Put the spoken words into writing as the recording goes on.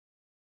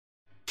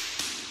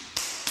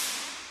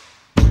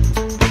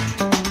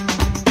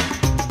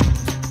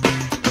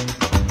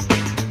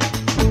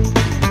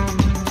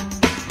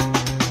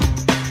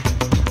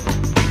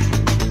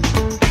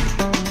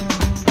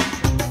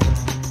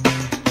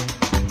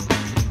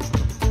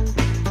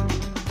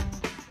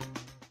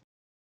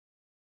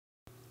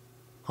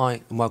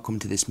Hi and welcome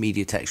to this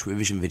media text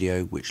revision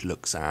video which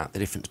looks at the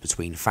difference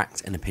between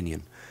fact and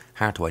opinion,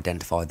 how to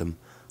identify them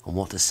and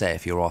what to say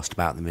if you're asked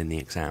about them in the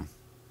exam.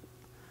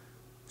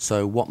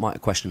 So what might a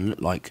question look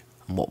like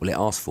and what will it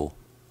ask for?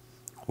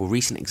 Well,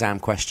 recent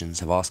exam questions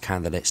have asked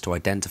candidates to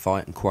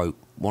identify and quote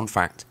one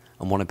fact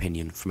and one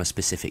opinion from a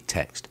specific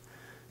text.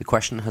 The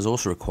question has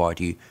also required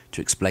you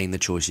to explain the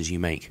choices you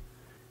make.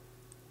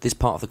 This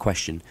part of the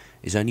question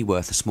is only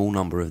worth a small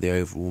number of the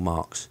overall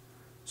marks,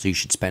 so you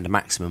should spend a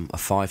maximum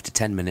of 5 to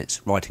 10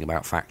 minutes writing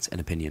about fact and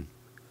opinion.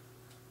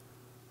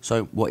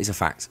 So what is a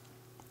fact?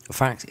 A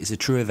fact is a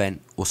true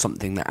event or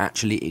something that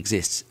actually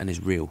exists and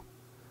is real.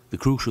 The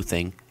crucial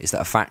thing is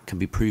that a fact can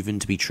be proven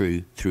to be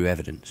true through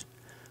evidence.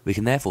 We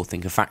can therefore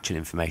think of factual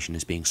information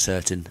as being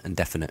certain and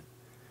definite.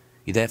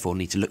 You therefore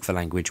need to look for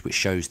language which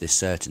shows this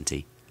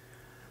certainty.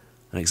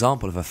 An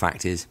example of a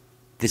fact is,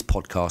 this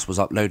podcast was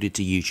uploaded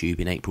to YouTube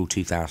in April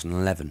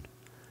 2011.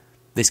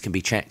 This can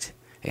be checked,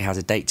 it has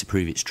a date to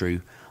prove it's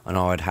true, and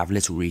I would have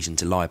little reason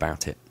to lie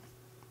about it.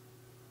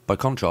 By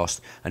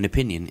contrast, an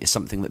opinion is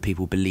something that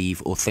people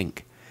believe or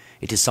think.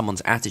 It is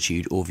someone's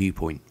attitude or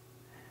viewpoint.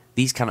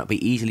 These cannot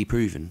be easily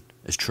proven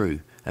as true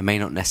and may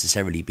not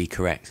necessarily be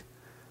correct.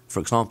 For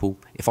example,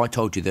 if I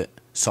told you that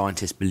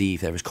scientists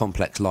believe there is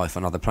complex life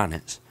on other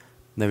planets,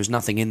 there is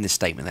nothing in this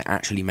statement that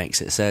actually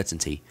makes it a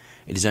certainty.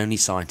 It is only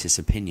scientists'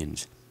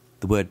 opinions.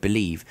 The word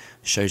believe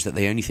shows that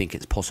they only think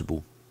it's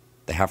possible.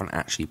 They haven't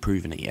actually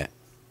proven it yet.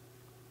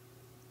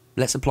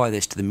 Let's apply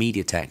this to the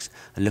media text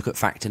and look at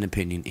fact and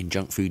opinion in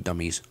Junk Food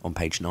Dummies on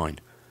page 9.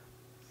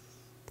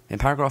 In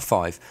paragraph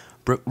 5,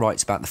 Brooke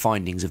writes about the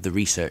findings of the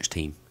research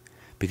team.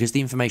 Because the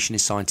information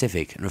is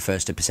scientific and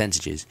refers to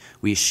percentages,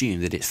 we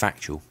assume that it's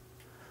factual.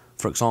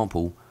 For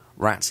example,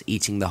 rats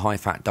eating the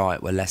high-fat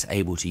diet were less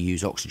able to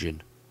use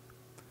oxygen.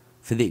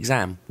 For the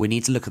exam, we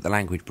need to look at the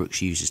language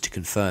Brooke uses to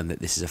confirm that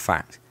this is a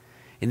fact.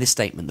 In this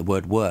statement, the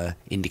word were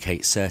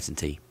indicates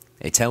certainty.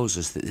 It tells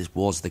us that this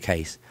was the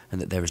case and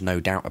that there is no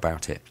doubt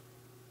about it.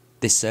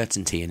 This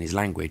certainty in his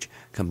language,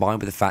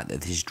 combined with the fact that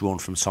this is drawn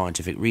from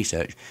scientific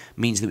research,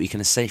 means that we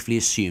can safely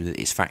assume that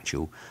it's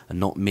factual and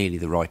not merely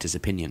the writer's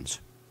opinions.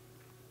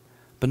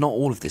 But not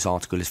all of this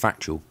article is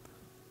factual.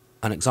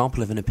 An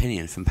example of an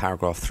opinion from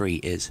paragraph 3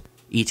 is,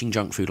 eating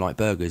junk food like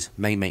burgers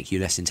may make you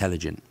less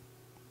intelligent.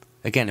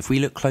 Again, if we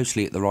look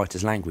closely at the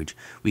writer's language,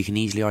 we can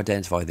easily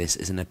identify this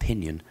as an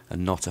opinion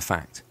and not a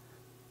fact.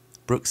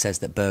 Brooke says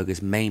that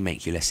burgers may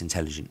make you less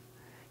intelligent.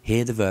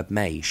 Here the verb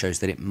may shows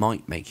that it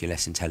might make you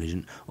less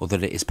intelligent, or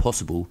that it is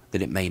possible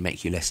that it may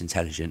make you less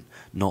intelligent,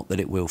 not that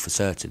it will for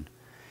certain.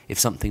 If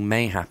something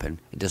may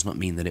happen, it does not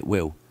mean that it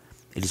will.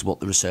 It is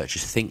what the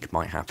researchers think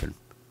might happen.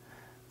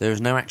 There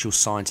is no actual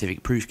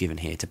scientific proof given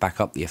here to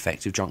back up the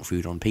effect of junk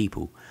food on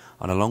people,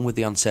 and along with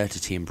the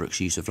uncertainty in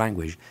Brooke's use of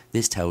language,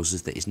 this tells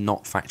us that it's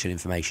not factual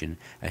information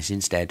and is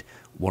instead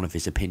one of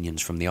his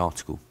opinions from the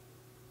article.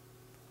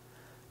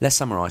 Let's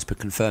summarise by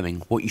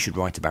confirming what you should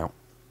write about.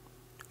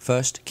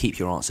 First, keep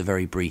your answer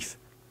very brief.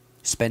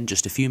 Spend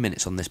just a few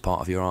minutes on this part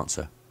of your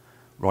answer.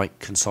 Write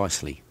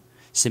concisely.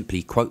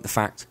 Simply quote the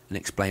fact and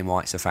explain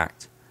why it's a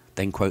fact.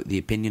 Then quote the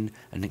opinion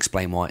and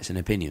explain why it's an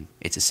opinion.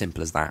 It's as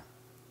simple as that.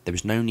 There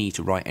is no need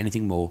to write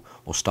anything more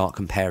or start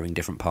comparing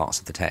different parts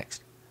of the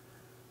text.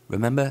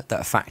 Remember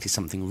that a fact is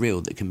something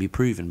real that can be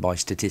proven by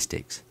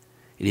statistics.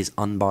 It is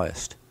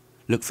unbiased.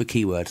 Look for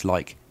keywords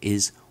like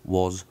is,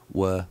 was,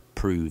 were,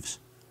 proves.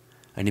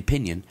 An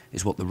opinion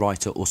is what the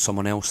writer or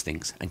someone else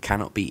thinks and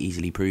cannot be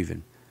easily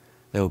proven.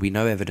 There will be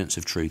no evidence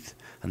of truth,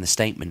 and the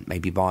statement may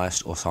be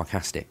biased or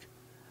sarcastic.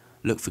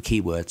 Look for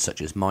keywords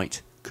such as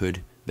might,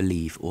 could,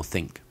 believe, or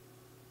think.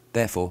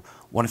 Therefore,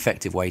 one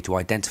effective way to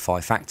identify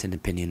fact and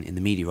opinion in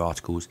the media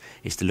articles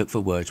is to look for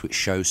words which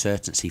show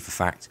certainty for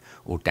fact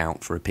or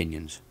doubt for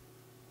opinions.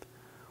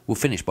 We'll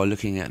finish by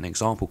looking at an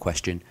example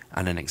question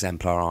and an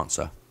exemplar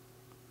answer.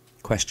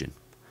 Question.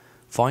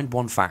 Find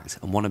one fact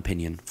and one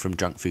opinion from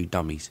Junk Food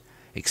Dummies.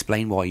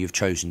 Explain why you've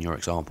chosen your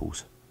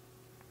examples.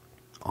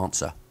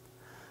 Answer.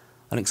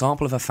 An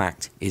example of a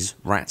fact is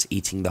rats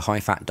eating the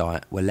high-fat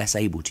diet were less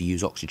able to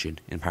use oxygen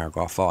in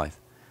paragraph 5.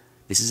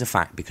 This is a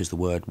fact because the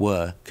word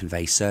were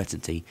conveys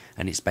certainty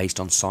and it's based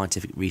on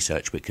scientific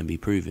research which can be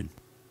proven.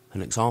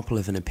 An example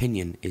of an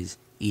opinion is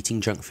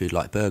eating junk food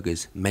like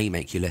burgers may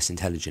make you less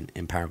intelligent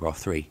in paragraph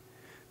 3.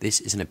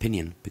 This is an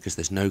opinion because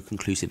there's no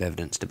conclusive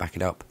evidence to back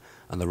it up,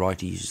 and the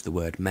writer uses the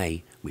word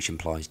may, which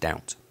implies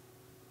doubt.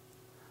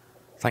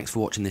 Thanks for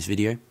watching this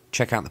video.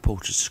 Check out the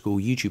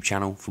PortchesterSchool YouTube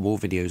channel for more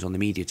videos on the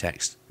media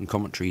text and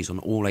commentaries on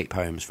all 8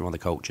 poems from other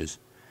cultures.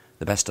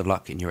 The best of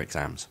luck in your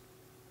exams.